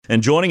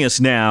And joining us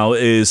now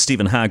is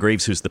Stephen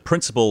Hargreaves, who's the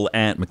principal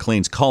at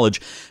Maclean's College,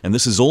 and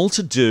this is all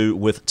to do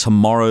with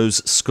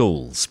tomorrow's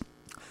schools.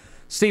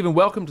 Stephen,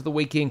 welcome to the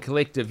Weekend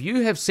Collective.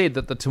 You have said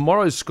that the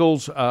Tomorrow's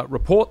Schools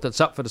report that's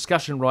up for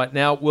discussion right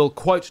now will,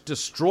 quote,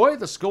 destroy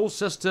the school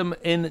system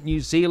in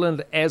New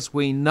Zealand as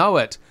we know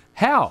it.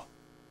 How?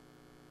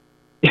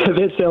 Yeah,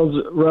 that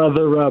sounds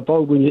rather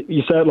bold when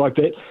you say it like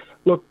that.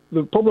 Look,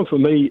 the problem for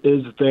me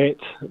is that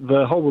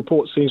the whole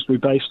report seems to be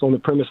based on the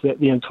premise that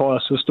the entire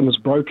system is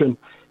broken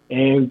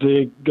and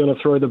they're going to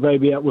throw the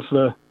baby out with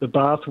the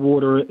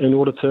bathwater in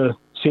order to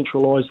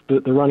centralise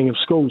the running of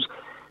schools.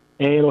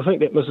 And I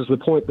think that misses the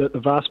point that the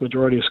vast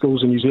majority of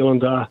schools in New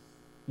Zealand are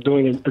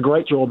doing a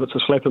great job. It's a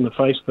slap in the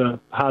face for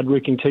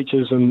hard-working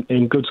teachers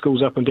and good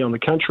schools up and down the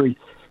country.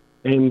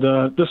 And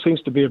this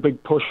seems to be a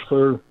big push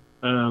for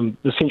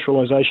the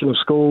centralisation of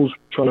schools,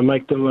 trying to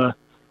make them,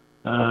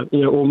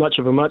 all much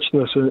of a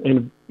muchness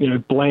and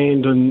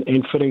bland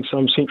and fitting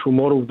some central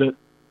model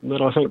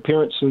that I think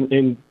parents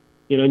and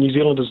New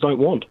Zealanders don't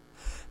want.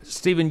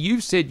 Stephen,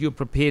 you've said you're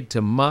prepared to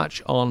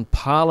march on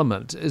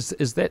Parliament.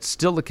 Is that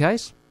still the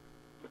case?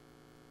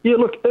 Yeah,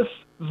 look, if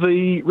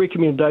the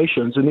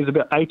recommendations, and there's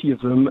about 80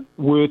 of them,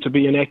 were to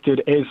be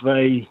enacted as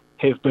they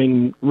have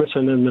been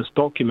written in this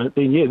document,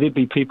 then yeah, there'd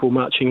be people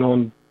marching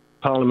on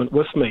Parliament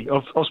with me.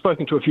 I've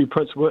spoken to a few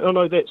principals. I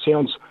know that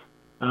sounds,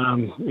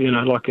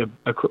 like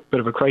a bit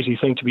of a crazy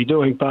thing to be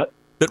doing, but...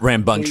 Bit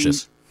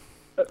rambunctious.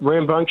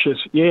 Rambunctious,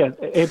 yeah.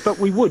 But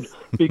we would,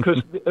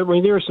 because,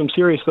 there are some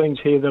serious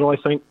things here that I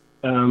think,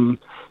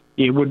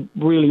 would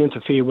really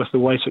interfere with the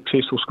way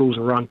successful schools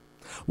are run.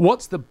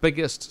 What's the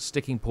biggest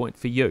sticking point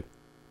for you?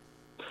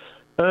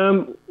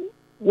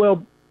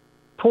 Well,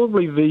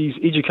 probably these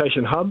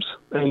education hubs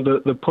and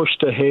the push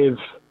to have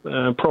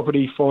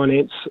property,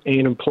 finance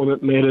and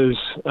employment matters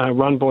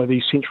run by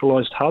these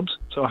centralised hubs.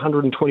 So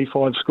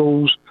 125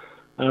 schools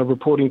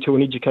reporting to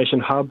an education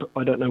hub.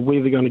 I don't know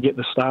where they're going to get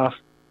the staff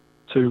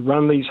to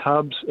run these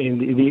hubs and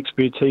the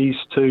expertise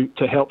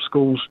to help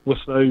schools with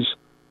those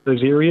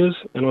areas.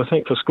 And I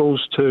think for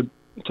schools to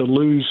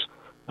lose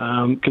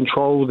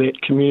control that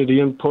community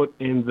input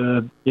and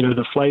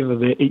the flavour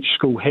that each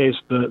school has,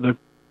 the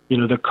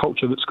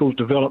culture that schools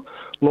develop,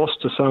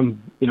 lost to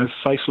some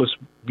faceless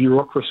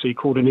bureaucracy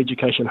called an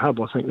education hub.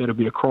 I think that'd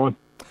be a crime.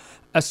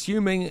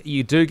 Assuming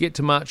you do get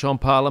to march on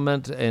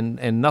Parliament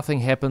and nothing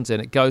happens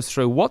and it goes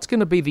through, what's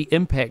going to be the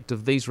impact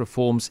of these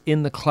reforms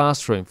in the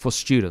classroom for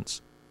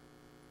students?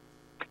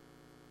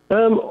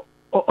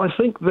 I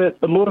think that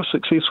a lot of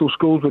successful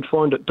schools would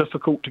find it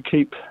difficult to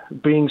keep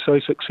being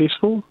so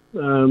successful.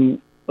 A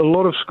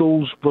lot of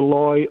schools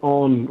rely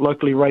on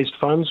locally raised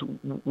funds.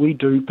 We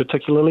do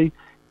particularly.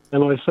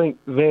 And I think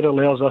that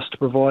allows us to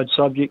provide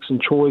subjects and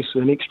choice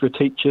and extra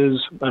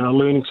teachers,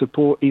 learning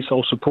support,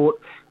 ESOL support,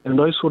 and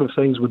those sort of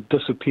things would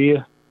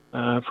disappear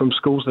from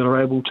schools that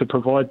are able to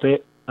provide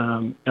that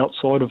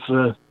outside of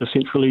the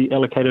centrally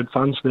allocated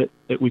funds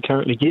that we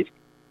currently get.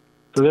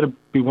 So that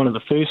would be one of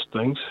the first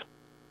things.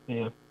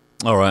 Yeah.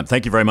 All right.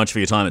 Thank you very much for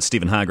your time. It's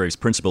Stephen Hargreaves,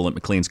 principal at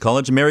Maclean's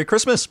College. And Merry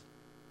Christmas.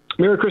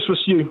 Merry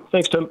Christmas to you.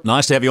 Thanks, Tim.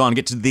 Nice to have you on.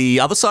 Get to the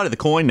other side of the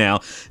coin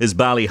now is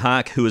Bali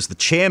Haque, who is the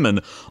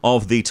chairman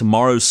of the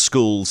Tomorrow's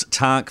Schools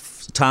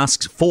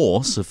Task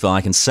Force. If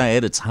I can say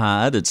it, it's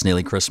hard. It's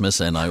nearly Christmas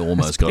and I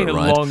almost got it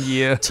right. It's been a long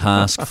year.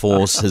 Task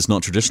Force has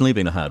not traditionally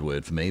been a hard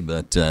word for me,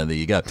 but there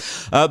you go.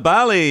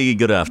 Bali,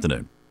 good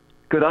afternoon.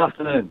 Good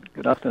afternoon.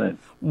 Good afternoon.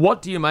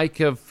 What do you make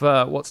of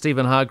what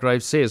Stephen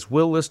Hargreaves says?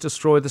 Will this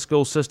destroy the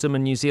school system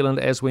in New Zealand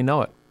as we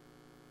know it?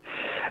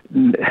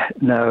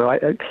 No,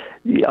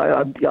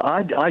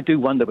 I do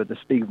wonder whether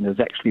Stephen has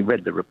actually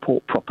read the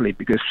report properly,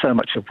 because so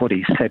much of what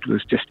he said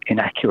was just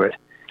inaccurate.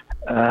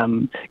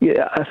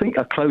 I think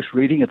a close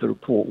reading of the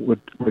report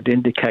would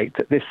indicate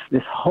that this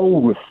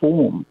whole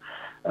reform,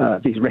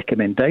 these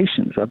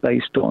recommendations, are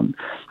based on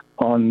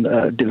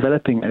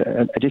developing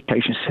an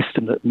education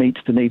system that meets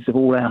the needs of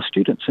all our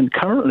students. And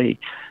currently,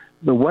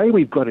 the way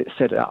we've got it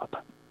set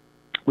up,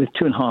 with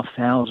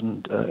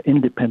 2,500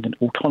 independent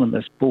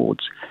autonomous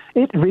boards,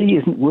 it really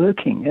isn't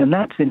working. And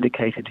that's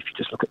indicated if you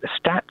just look at the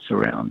stats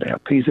around our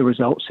PISA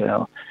results,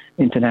 our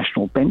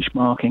international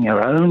benchmarking,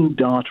 our own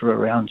data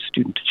around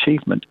student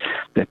achievement.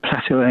 They're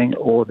plateauing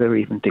or they're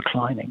even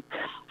declining.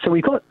 So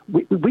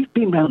we've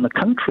been around the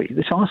country.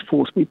 The task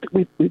force, we've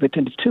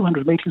attended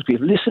 200 meetings.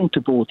 We've listened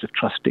to boards of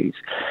trustees.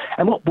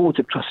 And what boards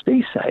of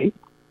trustees say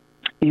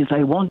is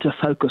they want to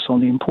focus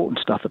on the important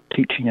stuff of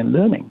teaching and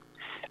learning.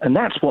 And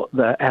that's what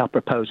our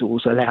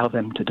proposals allow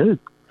them to do.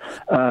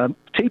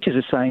 Teachers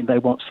are saying they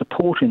want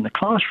support in the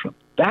classroom.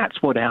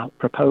 That's what our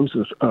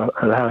proposals are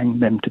allowing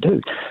them to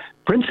do.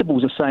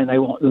 Principals are saying they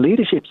want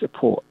leadership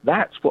support.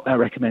 That's what our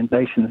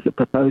recommendations are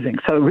proposing.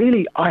 So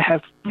really,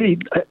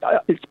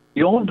 it's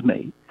beyond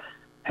me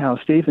how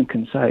Stephen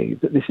can say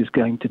that this is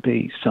going to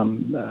be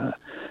some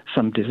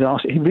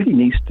disaster. He really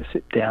needs to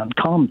sit down,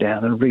 calm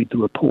down, and read the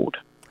report.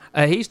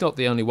 He's not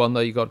the only one,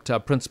 though. You've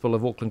got Principal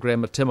of Auckland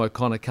Grammar, Tim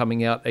O'Connor,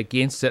 coming out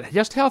against it.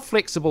 Just how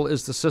flexible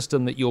is the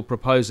system that you're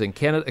proposing?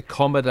 Can it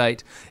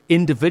accommodate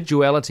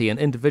individuality and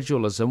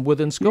individualism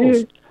within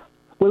schools?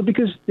 Well,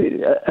 because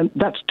and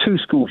that's 2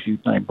 schools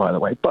you've named, by the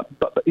way. But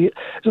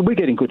so we're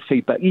getting good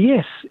feedback.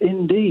 Yes,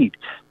 indeed.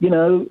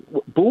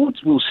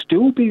 Boards will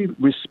still be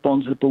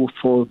responsible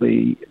for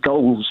the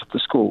goals of the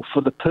school,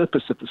 for the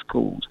purpose of the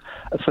schools,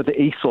 for the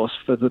ethos,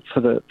 for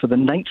the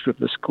nature of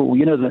the school.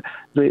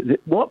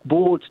 What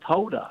boards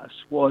told us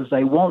was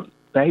they want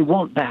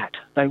that.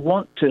 They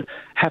want to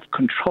have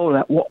control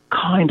about what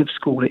kind of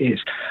school it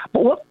is.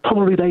 But what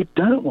probably they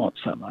don't want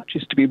so much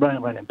is to be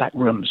running around in back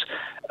rooms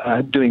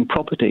doing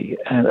property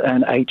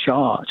and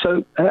HR.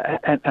 So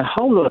a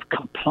whole lot of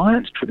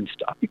compliance-driven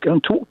stuff. You go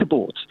and talk to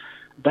boards.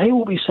 They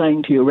will be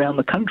saying to you around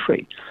the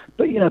country,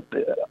 but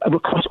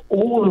across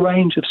all the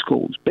range of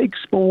schools, big,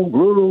 small,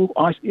 rural,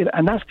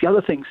 and that's the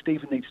other thing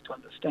Stephen needs to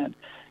understand.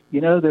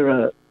 There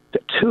are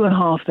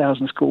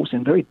 2,500 schools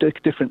in very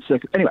different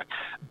circuits. Anyway,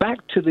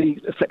 back to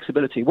the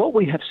flexibility. What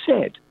we have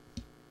said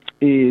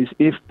is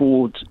if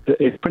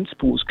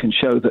principals can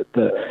show that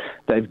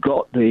they've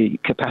got the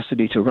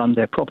capacity to run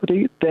their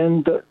property,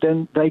 then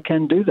they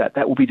can do that.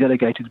 That will be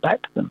delegated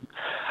back to them.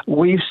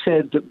 We've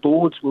said that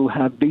boards will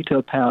have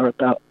veto power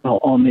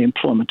on the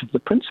employment of the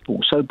principal.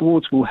 So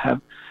boards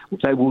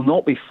they will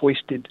not be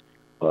foisted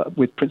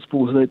with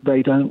principals that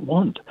they don't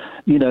want.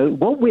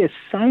 What we're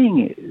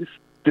saying is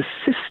the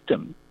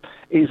system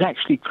is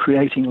actually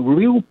creating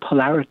real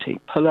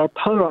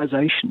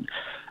polarization,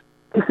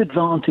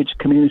 disadvantaged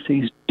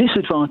communities,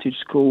 disadvantaged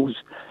schools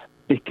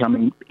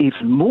becoming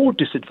even more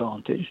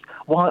disadvantaged,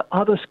 while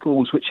other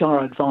schools which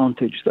are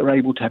advantaged, they're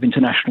able to have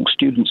international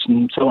students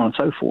and so on and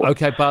so forth.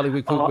 Okay, Bali,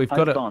 we've got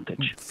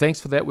advantage. Thanks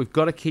for that. We've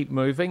got to keep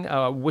moving.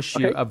 I wish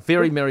you a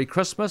very Merry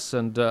Christmas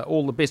and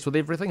all the best with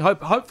everything.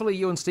 Hopefully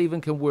you and Stephen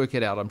can work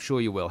it out. I'm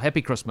sure you will.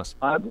 Happy Christmas.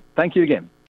 Thank you again.